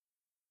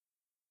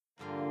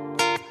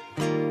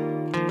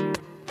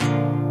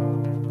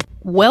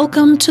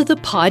Welcome to the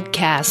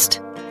podcast.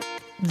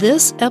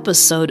 This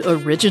episode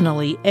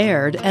originally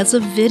aired as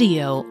a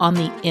video on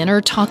the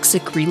Inner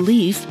Toxic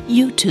Relief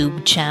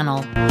YouTube channel.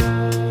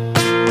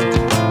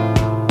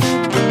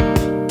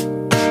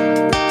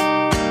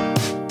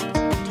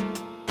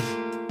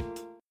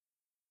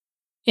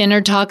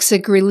 Inner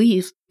Toxic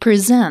Relief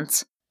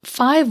presents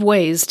 5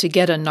 ways to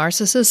get a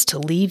narcissist to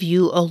leave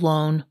you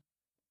alone.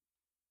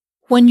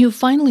 When you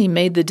finally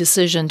made the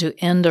decision to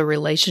end a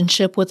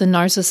relationship with a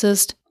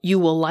narcissist, you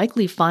will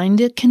likely find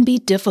it can be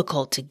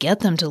difficult to get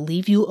them to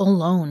leave you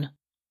alone.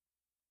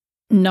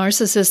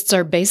 Narcissists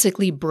are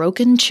basically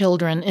broken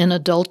children in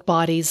adult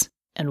bodies,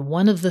 and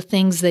one of the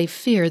things they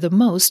fear the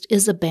most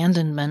is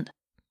abandonment.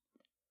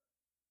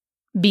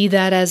 Be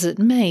that as it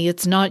may,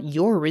 it's not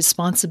your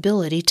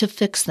responsibility to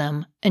fix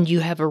them, and you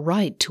have a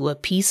right to a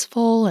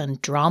peaceful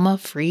and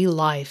drama-free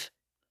life.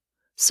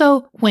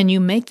 So, when you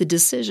make the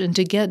decision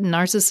to get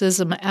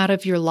narcissism out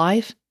of your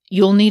life,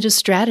 you'll need a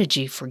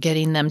strategy for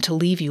getting them to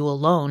leave you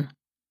alone.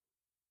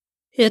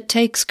 It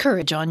takes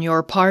courage on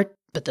your part,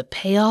 but the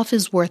payoff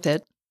is worth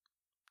it.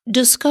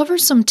 Discover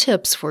some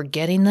tips for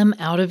getting them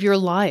out of your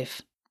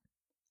life.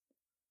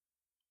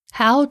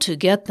 How to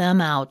get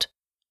them out.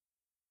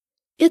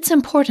 It's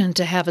important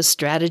to have a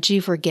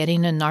strategy for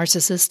getting a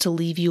narcissist to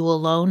leave you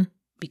alone,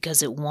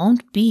 because it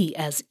won't be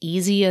as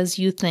easy as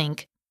you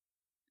think.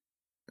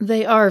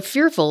 They are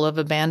fearful of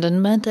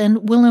abandonment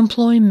and will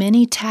employ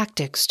many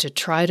tactics to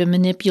try to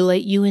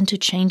manipulate you into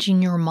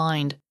changing your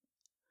mind.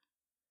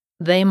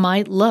 They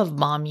might love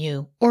bomb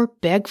you or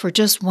beg for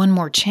just one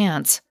more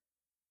chance.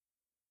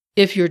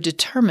 If you're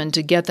determined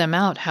to get them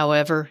out,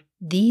 however,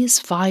 these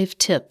 5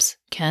 tips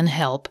can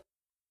help.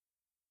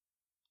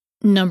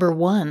 Number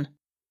 1.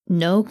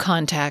 No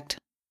contact.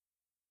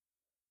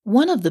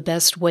 One of the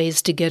best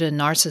ways to get a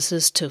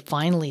narcissist to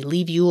finally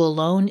leave you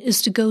alone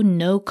is to go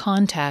no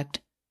contact.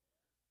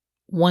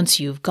 Once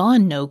you've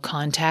gone no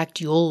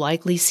contact, you'll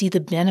likely see the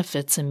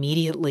benefits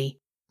immediately,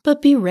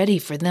 but be ready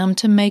for them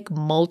to make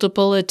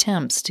multiple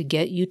attempts to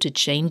get you to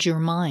change your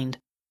mind.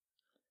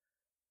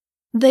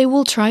 They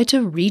will try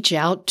to reach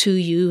out to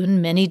you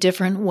in many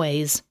different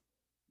ways.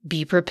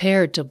 Be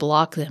prepared to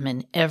block them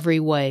in every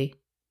way.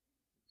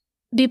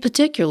 Be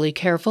particularly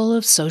careful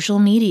of social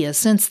media,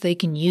 since they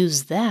can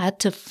use that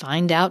to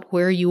find out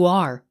where you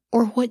are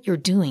or what you're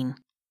doing.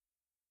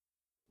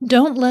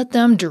 Don't let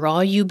them draw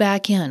you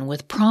back in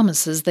with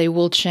promises they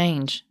will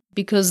change,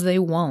 because they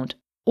won't,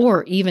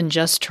 or even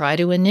just try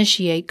to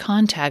initiate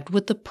contact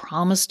with the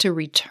promise to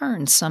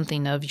return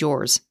something of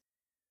yours.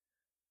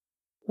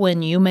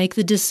 When you make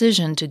the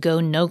decision to go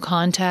no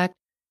contact,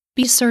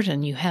 be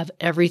certain you have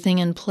everything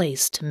in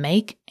place to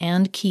make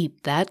and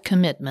keep that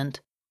commitment.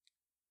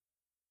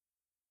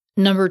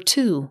 Number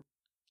 2.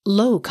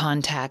 Low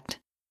contact.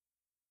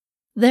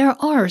 There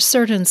are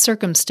certain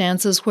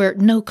circumstances where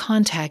no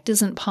contact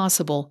isn't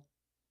possible.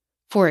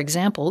 For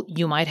example,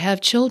 you might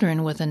have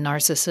children with a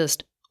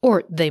narcissist,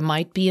 or they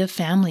might be a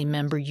family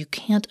member you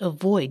can't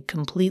avoid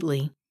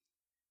completely.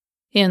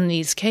 In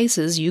these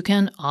cases, you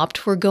can opt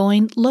for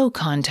going low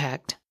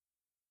contact.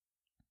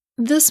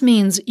 This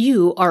means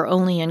you are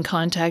only in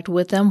contact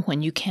with them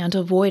when you can't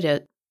avoid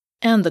it,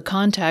 and the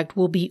contact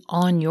will be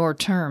on your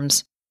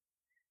terms.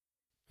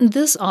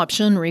 This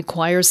option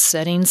requires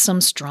setting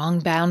some strong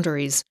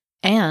boundaries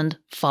and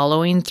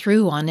following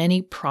through on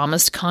any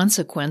promised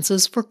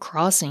consequences for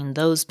crossing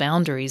those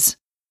boundaries.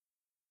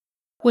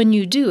 When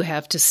you do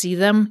have to see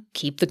them,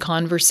 keep the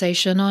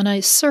conversation on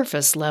a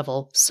surface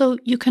level so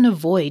you can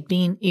avoid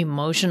being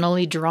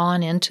emotionally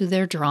drawn into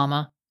their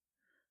drama.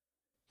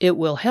 It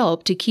will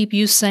help to keep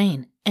you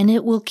sane, and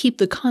it will keep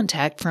the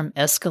contact from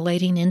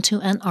escalating into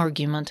an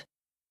argument.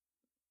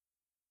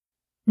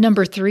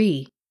 Number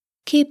 3.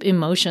 Keep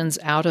emotions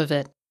out of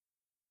it.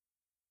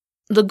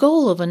 The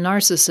goal of a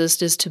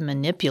narcissist is to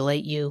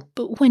manipulate you,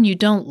 but when you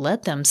don't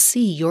let them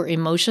see your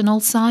emotional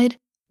side,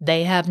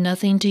 they have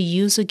nothing to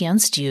use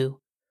against you.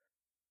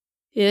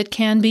 It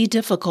can be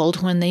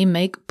difficult when they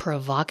make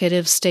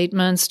provocative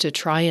statements to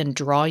try and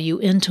draw you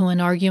into an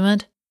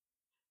argument.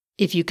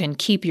 If you can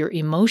keep your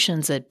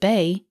emotions at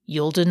bay,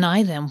 you'll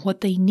deny them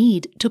what they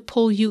need to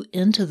pull you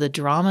into the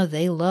drama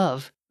they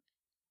love.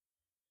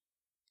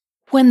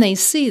 When they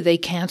see they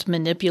can't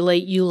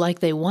manipulate you like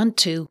they want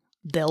to,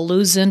 they'll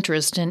lose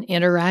interest in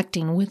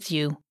interacting with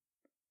you.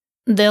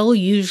 They'll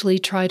usually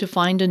try to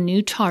find a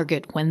new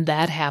target when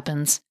that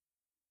happens.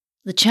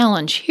 The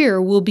challenge here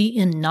will be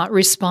in not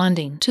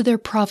responding to their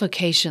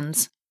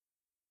provocations.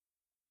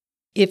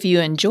 If you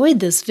enjoyed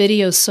this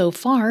video so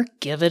far,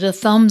 give it a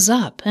thumbs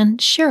up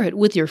and share it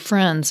with your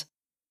friends.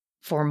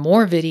 For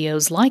more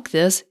videos like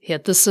this,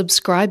 hit the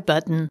subscribe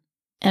button,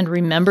 and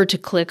remember to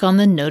click on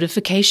the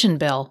notification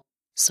bell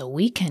so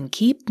we can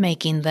keep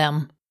making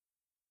them.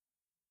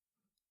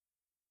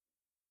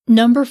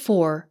 Number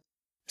 4.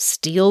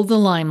 Steal the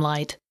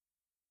limelight.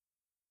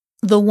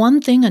 The one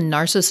thing a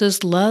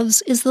narcissist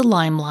loves is the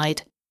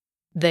limelight.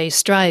 They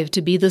strive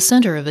to be the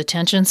center of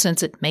attention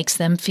since it makes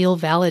them feel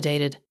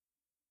validated.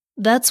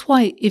 That's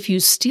why if you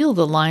steal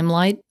the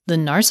limelight, the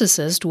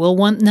narcissist will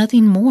want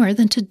nothing more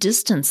than to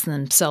distance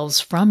themselves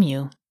from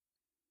you.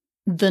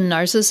 The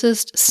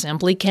narcissist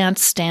simply can't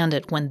stand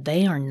it when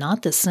they are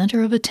not the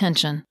center of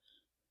attention.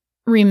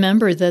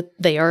 Remember that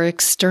they are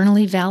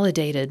externally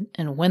validated,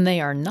 and when they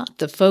are not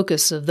the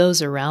focus of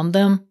those around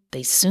them,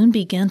 they soon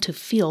begin to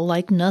feel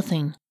like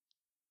nothing.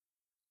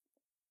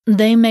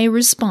 They may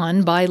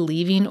respond by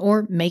leaving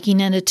or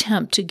making an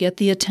attempt to get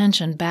the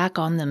attention back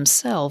on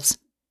themselves.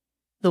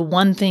 The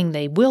one thing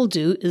they will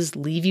do is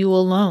leave you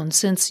alone,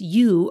 since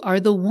you are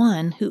the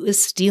one who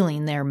is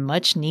stealing their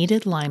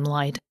much-needed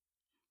limelight.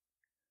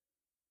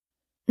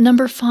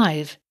 Number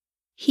 5.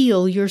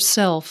 Heal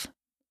yourself.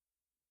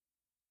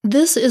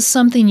 This is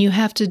something you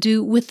have to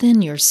do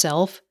within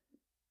yourself.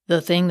 The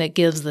thing that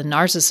gives the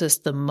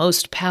narcissist the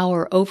most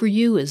power over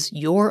you is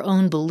your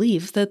own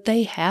belief that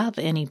they have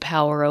any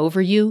power over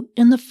you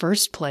in the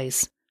first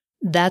place.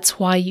 That's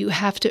why you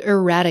have to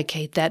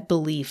eradicate that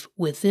belief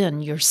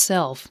within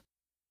yourself.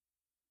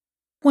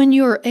 When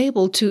you're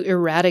able to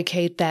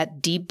eradicate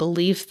that deep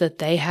belief that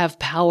they have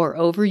power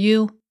over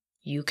you,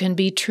 you can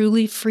be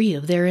truly free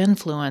of their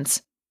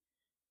influence.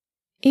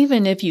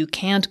 Even if you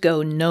can't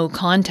go no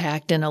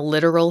contact in a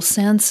literal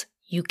sense,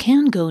 you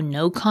can go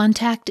no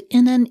contact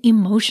in an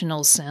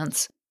emotional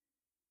sense.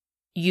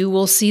 You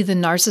will see the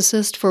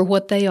narcissist for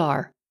what they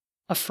are,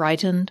 a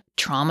frightened,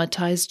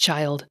 traumatized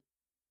child.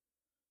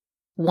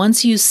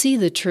 Once you see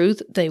the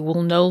truth, they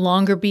will no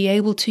longer be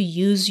able to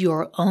use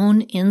your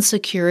own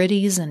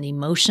insecurities and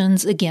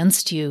emotions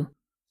against you.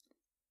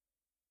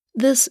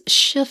 This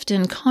shift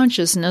in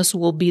consciousness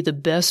will be the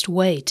best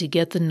way to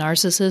get the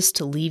narcissist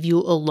to leave you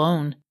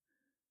alone.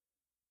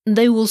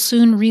 They will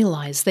soon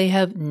realize they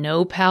have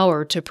no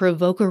power to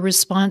provoke a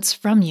response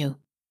from you,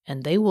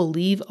 and they will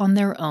leave on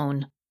their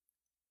own.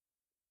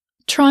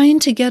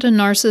 Trying to get a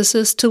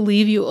narcissist to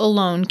leave you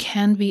alone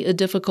can be a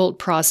difficult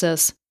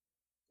process.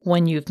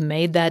 When you've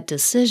made that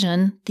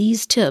decision,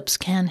 these tips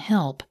can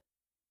help.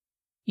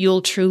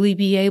 You'll truly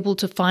be able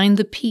to find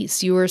the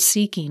peace you are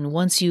seeking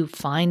once you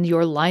find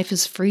your life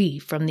is free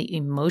from the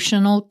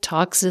emotional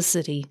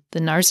toxicity the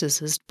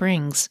narcissist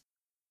brings.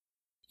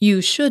 You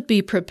should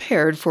be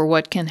prepared for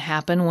what can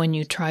happen when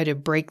you try to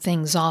break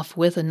things off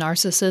with a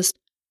narcissist,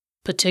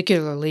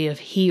 particularly if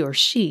he or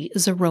she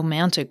is a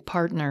romantic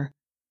partner.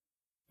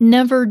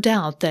 Never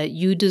doubt that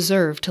you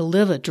deserve to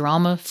live a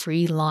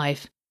drama-free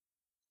life.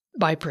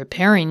 By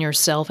preparing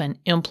yourself and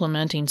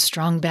implementing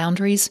strong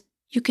boundaries,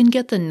 you can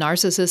get the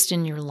narcissist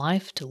in your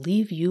life to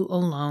leave you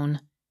alone.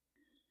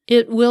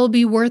 It will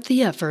be worth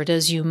the effort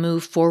as you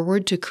move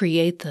forward to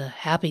create the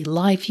happy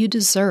life you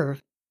deserve.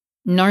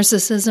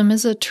 Narcissism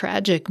is a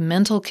tragic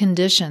mental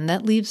condition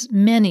that leaves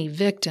many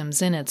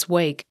victims in its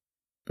wake,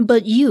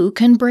 but you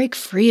can break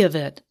free of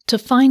it to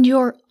find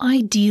your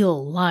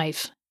ideal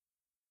life.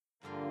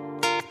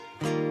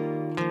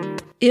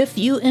 If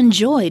you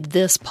enjoyed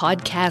this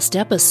podcast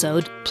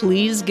episode,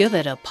 please give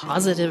it a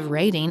positive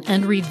rating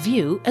and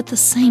review at the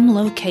same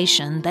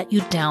location that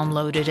you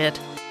downloaded it.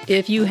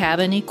 If you have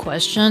any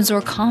questions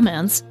or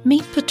comments,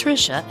 meet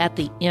Patricia at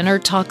the Inner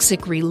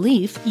Toxic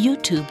Relief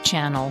YouTube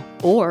channel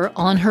or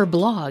on her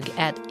blog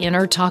at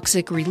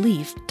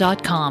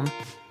innertoxicrelief.com.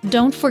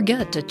 Don't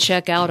forget to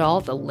check out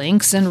all the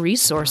links and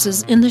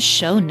resources in the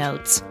show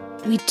notes.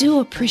 We do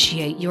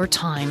appreciate your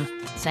time.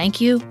 Thank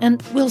you,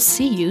 and we'll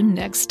see you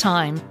next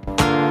time.